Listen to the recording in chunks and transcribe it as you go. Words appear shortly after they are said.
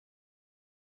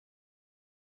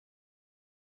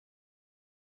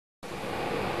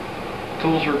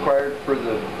Tools required for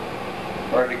the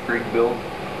Arctic rig build: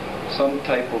 some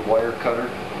type of wire cutter,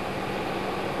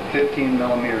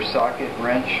 15mm socket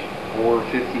wrench or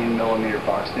 15mm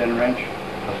box end wrench,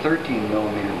 a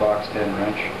 13mm box end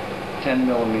wrench,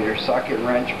 10mm socket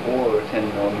wrench or a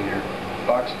 10mm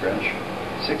box wrench,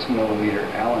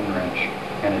 6mm Allen wrench,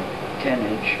 and a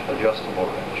 10-inch adjustable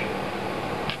wrench.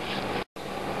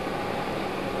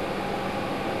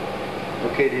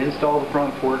 Okay, to install the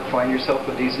front fork, find yourself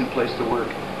a decent place to work.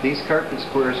 These carpet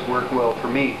squares work well for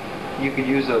me. You could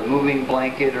use a moving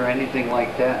blanket or anything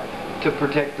like that to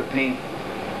protect the paint.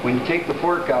 When you take the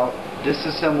fork out,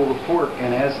 disassemble the fork,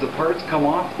 and as the parts come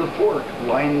off the fork,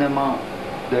 line them out.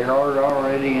 They are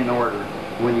already in order.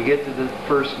 When you get to the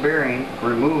first bearing,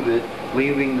 remove it,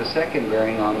 leaving the second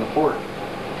bearing on the fork.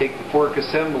 Take the fork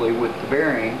assembly with the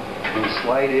bearing and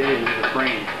slide it into the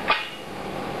frame.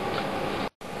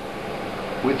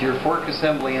 With your fork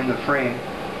assembly in the frame,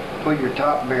 put your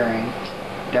top bearing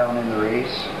down in the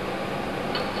race,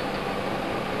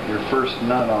 your first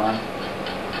nut on.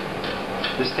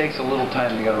 This takes a little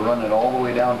time. You got to run it all the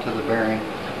way down to the bearing.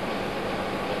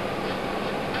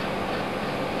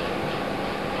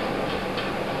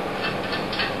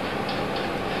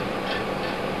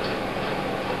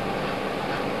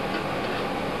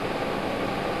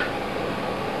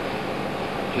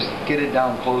 Just get it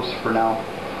down close for now.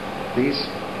 These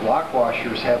lock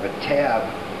washers have a tab.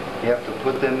 You have to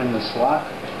put them in the slot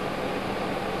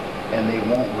and they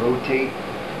won't rotate.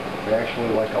 They're actually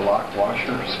like a lock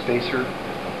washer spacer.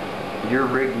 Your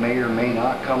rig may or may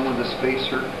not come with a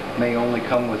spacer, may only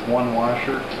come with one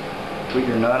washer. Put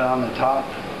your nut on the top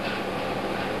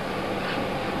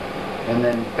and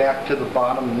then back to the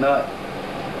bottom nut.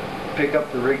 Pick up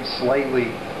the rig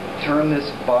slightly, turn this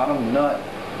bottom nut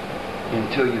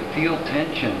until you feel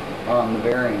tension on the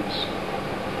bearings.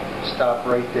 Stop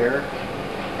right there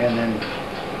and then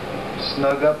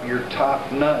snug up your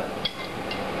top nut.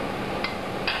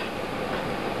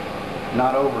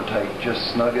 Not over tight,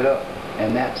 just snug it up,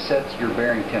 and that sets your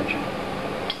bearing tension.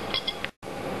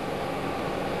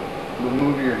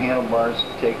 Remove your handlebars,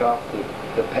 take off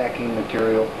the packing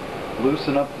material,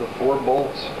 loosen up the 4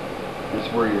 bolts. This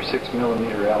is where your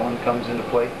 6mm Allen comes into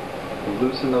play.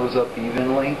 Loosen those up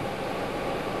evenly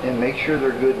and make sure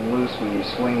they're good and loose when you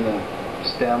swing the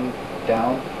stem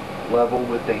down level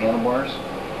with the handlebars,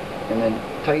 and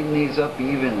then tighten these up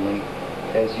evenly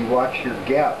as you watch your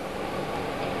gap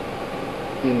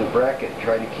in the bracket.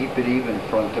 Try to keep it even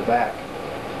front to back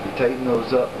and tighten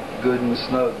those up good and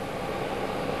snug.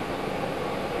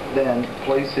 Then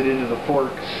place it into the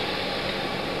fork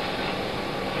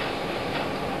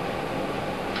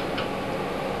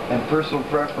and personal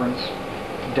preference,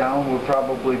 down would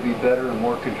probably be better and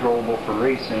more controllable for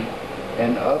racing,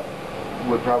 and up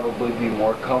would probably be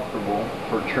more comfortable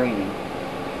for training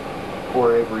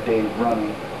or everyday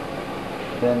running.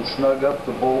 Then snug up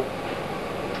the bolt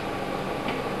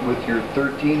with your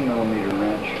 13mm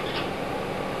wrench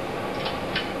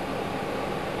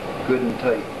good and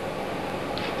tight.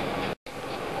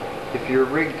 If your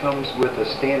rig comes with a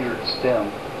standard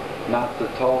stem, not the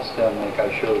tall stem like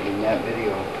I showed in that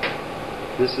video,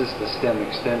 this is the stem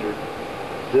extender.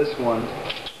 This one,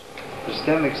 the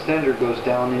stem extender goes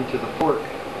down into the fork,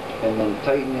 and then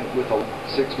tighten it with a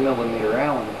 6mm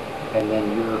Allen, and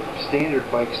then your standard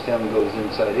bike stem goes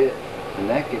inside it, and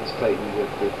that gets tightened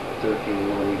with the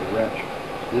 13mm wrench.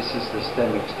 This is the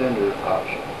stem extender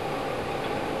option.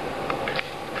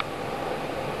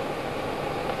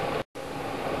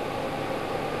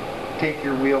 Take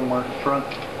your wheel marked front,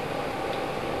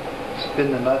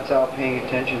 spin the nuts out paying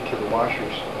attention to the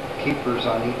washers, keepers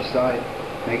on each side.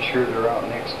 Make sure they're out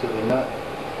next to the nut.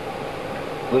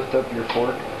 Lift up your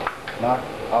fork, knock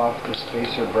off the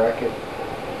spacer bracket,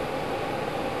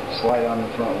 slide on the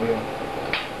front wheel.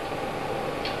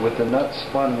 With the nut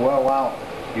spun well out,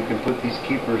 you can put these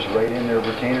keepers right in their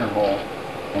retainer hole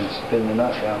and spin the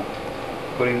nut down.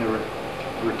 Putting the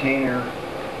retainer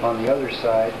on the other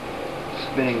side,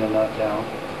 spinning the nut down.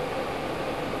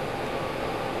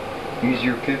 Use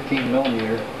your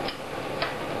 15mm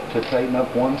to tighten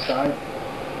up one side,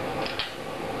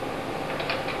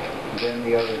 then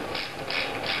the other.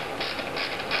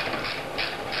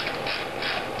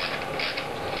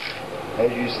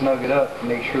 As you snug it up,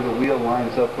 make sure the wheel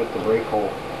lines up with the brake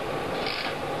hole.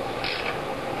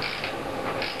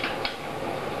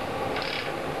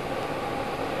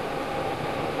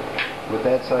 With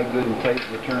that side good and tight,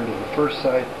 return to the first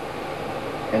side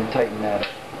and tighten that up.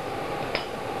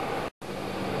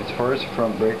 As far as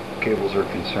front brake cables are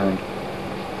concerned,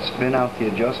 spin out the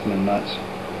adjustment nuts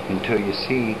until you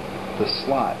see the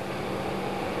slot.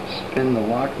 spin the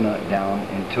lock nut down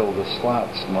until the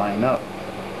slots line up,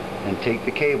 and take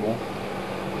the cable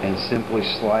and simply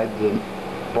slide the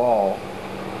ball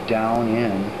down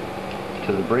in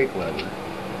to the brake lever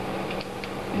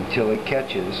until it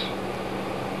catches,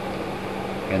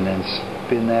 and then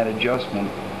spin that adjustment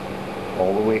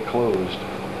all the way closed,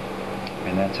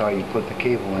 and that's how you put the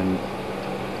cable in.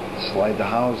 Slide the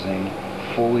housing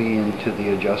fully into the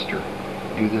adjuster.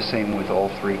 Do the same with all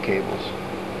three cables.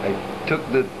 I took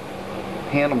the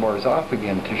handlebars off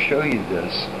again to show you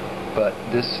this, but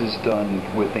this is done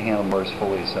with the handlebars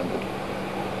fully assembled.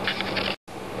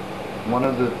 One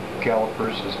of the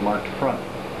calipers is marked front.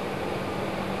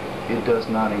 It does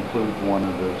not include one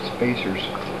of the spacers.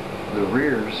 The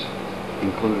rears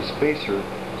include a spacer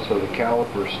so the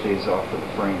caliper stays off of the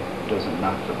frame. It doesn't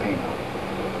knock the paint out.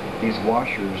 These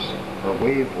washers are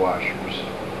wave washers,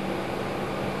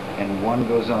 and one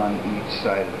goes on each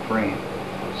side of the frame.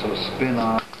 So spin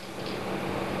off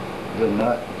the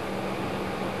nut,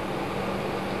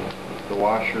 the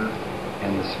washer,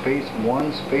 and the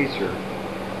one spacer,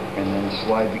 and then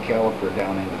slide the caliper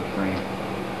down into the frame,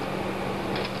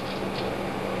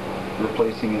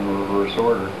 replacing in reverse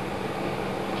order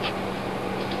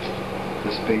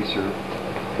the spacer,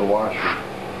 the washer,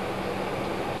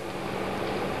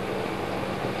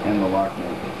 and the lock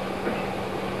nut.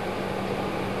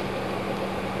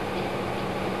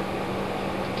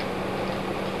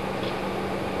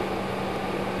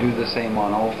 Do the same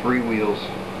on all three wheels.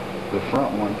 The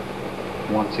front one,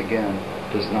 once again,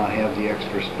 does not have the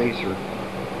extra spacer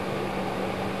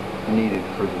needed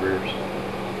for the rears.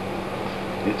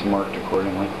 It's marked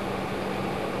accordingly.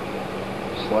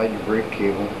 Slide your brake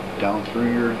cable down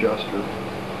through your adjuster,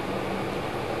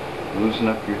 loosen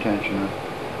up your tensioner,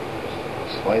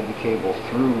 slide the cable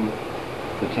through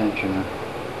the tensioner.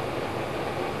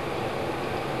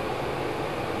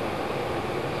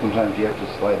 Sometimes you have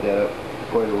to slide that up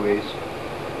quite a ways.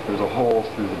 There's a hole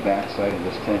through the back side of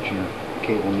this tensioner. The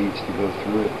cable needs to go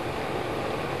through it.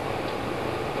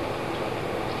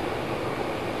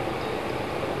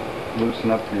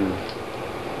 Loosen up your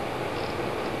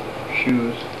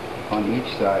shoes on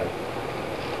each side.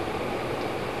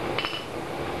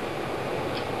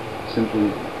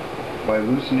 Simply by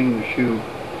loosening the shoe,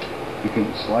 you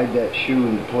can slide that shoe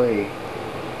into play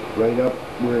right up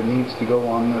where it needs to go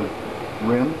on the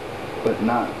rim, but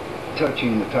not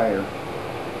touching the tire.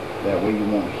 That way you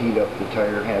won't heat up the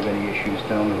tire, have any issues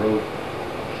down the road.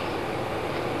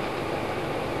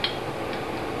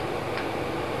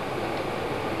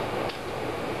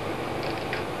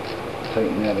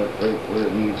 Tighten that up right where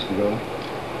it needs to go.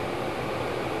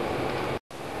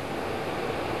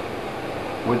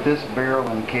 With this barrel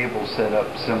and cable set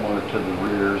up similar to the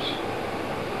rears,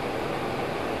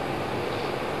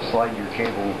 slide your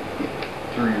cable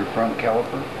through your front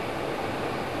caliper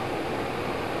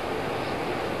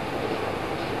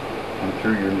and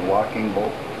through your locking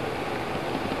bolt.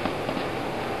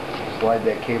 Slide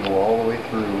that cable all the way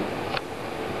through,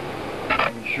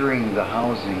 ensuring the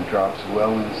housing drops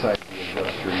well inside the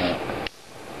adjuster nut.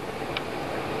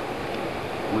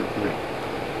 With the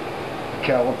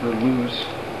caliper loose,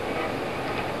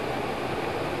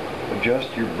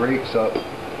 adjust your brakes up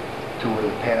to where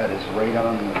the pad is right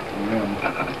on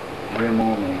the rim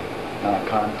only, not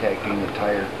contacting the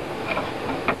tire.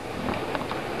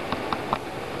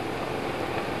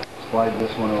 Slide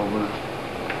this one over,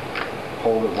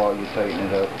 hold it while you tighten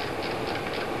it up.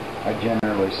 I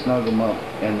generally snug them up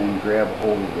and then grab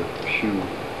hold of the shoe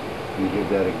and give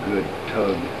that a good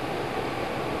tug.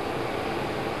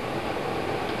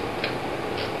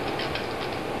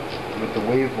 With the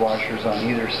wave washers on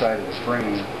either side of the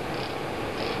frame,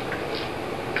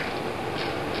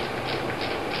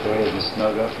 go ahead and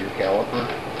snug up your caliper,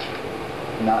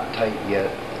 not tight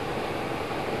yet.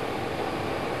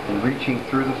 And reaching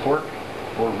through the fork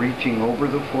or reaching over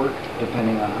the fork,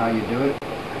 depending on how you do it,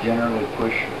 generally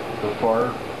push the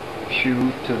far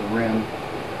shoe to the rim.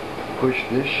 Push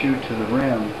this shoe to the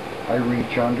rim. I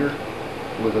reach under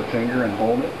with a finger and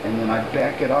hold it, and then I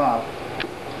back it off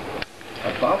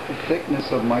about the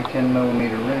thickness of my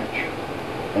 10mm wrench.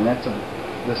 And that's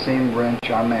the same wrench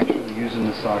I'm actually using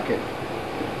the socket.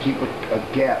 Keep a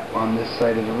gap on this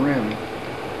side of the rim.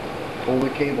 Pull the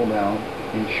cable down,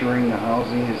 ensuring the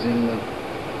housing is in the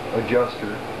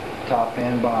adjuster, top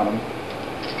and bottom.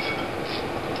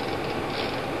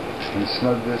 And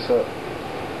snug this up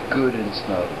good and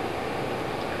snug.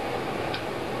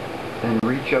 Then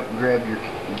reach up and grab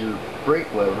your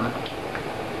brake lever,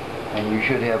 and you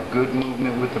should have good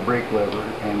movement with the brake lever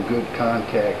and good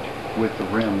contact with the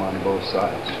rim on both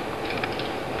sides.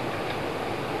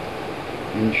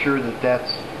 Ensure that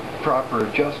that's proper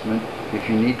adjustment.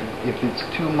 If it's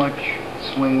too much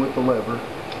swing with the lever,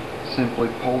 simply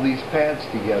pull these pads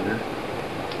together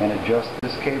and adjust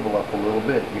this cable up a little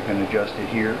bit. You can adjust it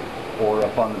here or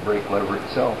up on the brake lever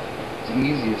itself. It's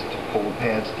easiest to pull the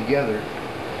pads together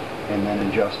and then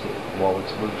adjust it while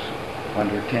it's loose.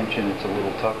 Under tension it's a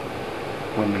little tougher.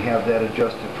 When you have that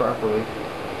adjusted properly,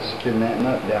 spin that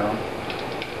nut down,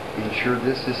 ensure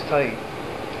this is tight,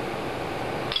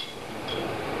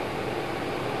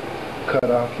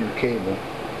 cut off your cable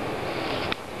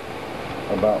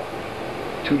about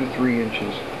 2 to 3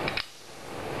 inches.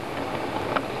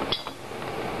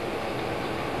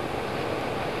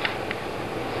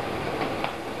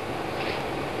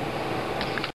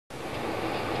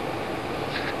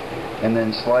 And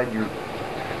then slide your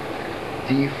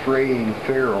defraying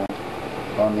ferrule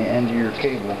on the end of your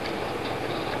cable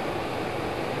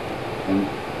and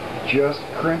just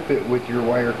crimp it with your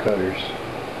wire cutters.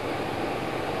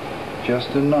 Just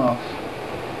enough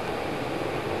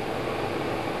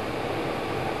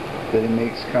that it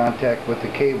makes contact with the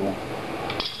cable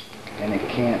and it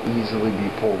can't easily be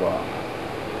pulled off.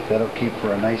 That'll keep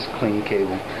for a nice clean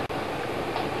cable.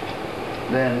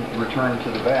 Then return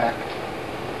to the back,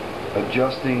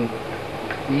 adjusting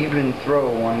even throw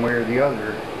one way or the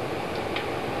other.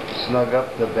 Snug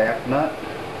up the back nut,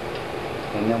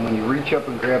 and then when you reach up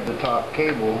and grab the top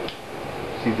cable,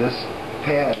 see this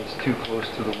pad is too close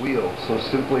to the wheel, so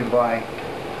simply by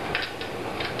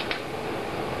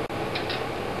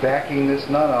backing this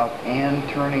nut off and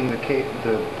turning the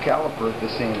caliper at the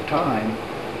same time,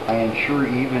 I ensure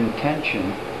even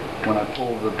tension when I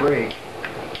pull the brake.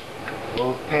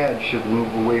 Both pads should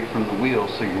move away from the wheel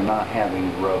so you're not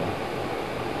having rub.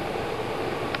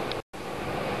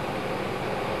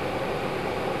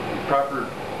 The proper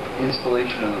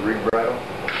installation of the rig bridle,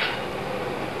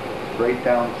 right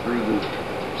down through the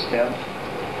stem.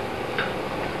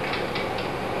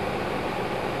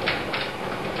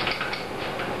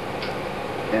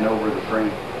 And over the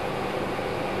frame.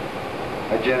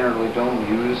 I generally don't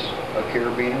use a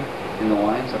carabiner in the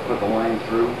lines. I put the line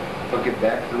through, hook it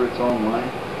back through its own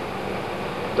line.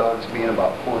 Dog's being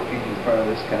about 4 feet in front of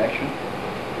this connection.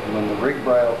 And when the rig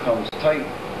bridle comes tight,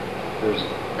 there's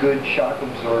good shock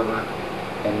absorber,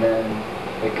 and then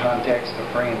it contacts the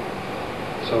frame.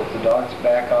 So if the dogs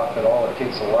back off at all, it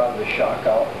takes a lot of the shock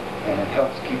out, and it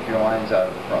helps keep your lines out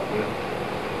of the front wheel.